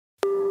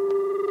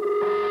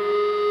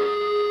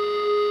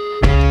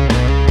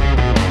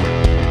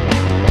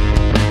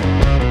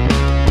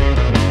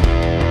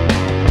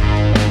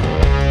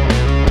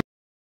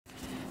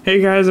Hey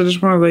guys, I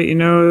just want to let you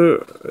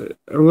know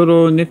a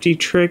little nifty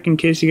trick in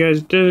case you guys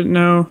didn't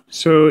know.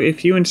 So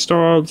if you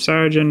installed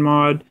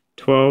Cyanogenmod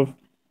 12,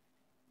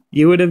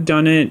 you would have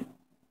done it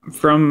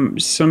from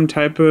some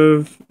type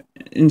of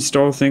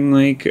install thing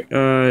like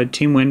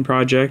TeamWin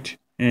project,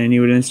 and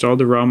you would install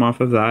the ROM off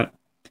of that.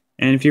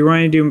 And if you're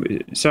going to do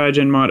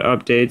Cyanogenmod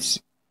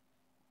updates,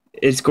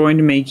 it's going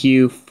to make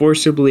you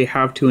forcibly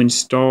have to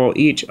install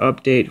each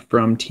update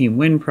from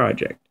TeamWin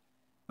project.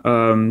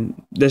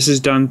 This is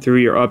done through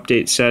your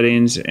update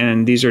settings,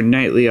 and these are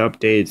nightly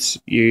updates.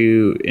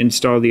 You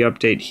install the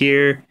update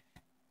here,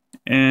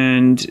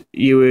 and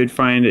you would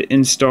find an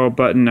install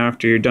button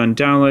after you're done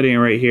downloading it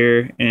right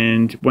here,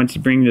 and once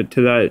you bring it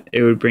to that,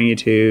 it would bring you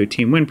to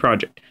TeamWin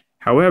project.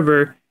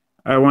 However,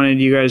 I wanted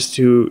you guys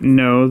to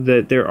know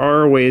that there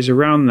are ways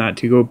around that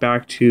to go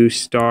back to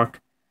stock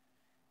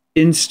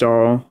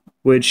install,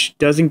 which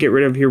doesn't get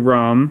rid of your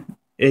ROM.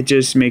 It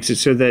just makes it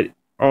so that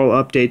all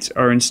updates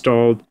are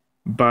installed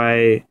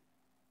by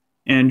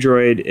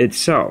Android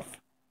itself.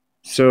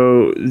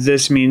 So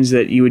this means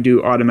that you would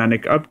do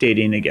automatic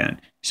updating again.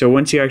 So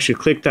once you actually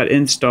click that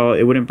install,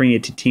 it wouldn't bring you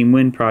to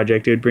TeamWin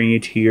project, it would bring you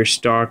to your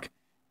stock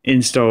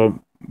install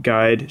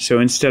guide. So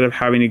instead of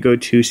having to go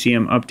to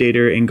CM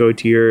Updater and go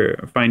to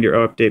find your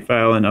update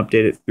file and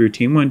update it through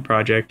TeamWin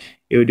project,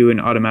 it would do an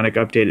automatic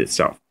update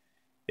itself.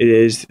 It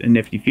is a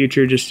nifty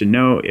feature just to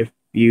know if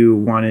you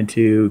wanted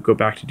to go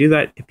back to do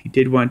that. If you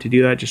did want to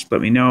do that, just let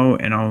me know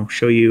and I'll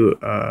show you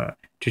a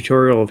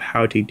tutorial of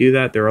how to do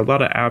that. There are a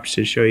lot of apps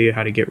to show you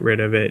how to get rid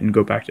of it and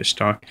go back to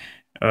stock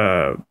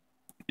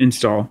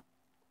install.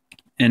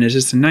 And it's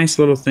just a nice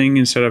little thing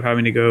instead of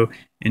having to go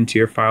into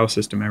your file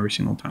system every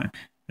single time.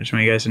 I just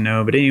want you guys to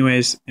know. But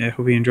anyways, I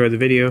hope you enjoyed the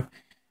video.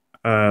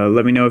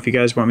 Let me know if you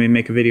guys want me to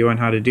make a video on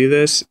how to do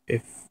this.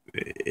 If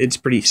it's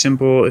pretty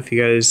simple, if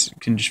you guys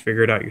can just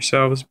figure it out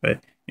yourselves.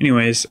 But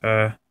anyways,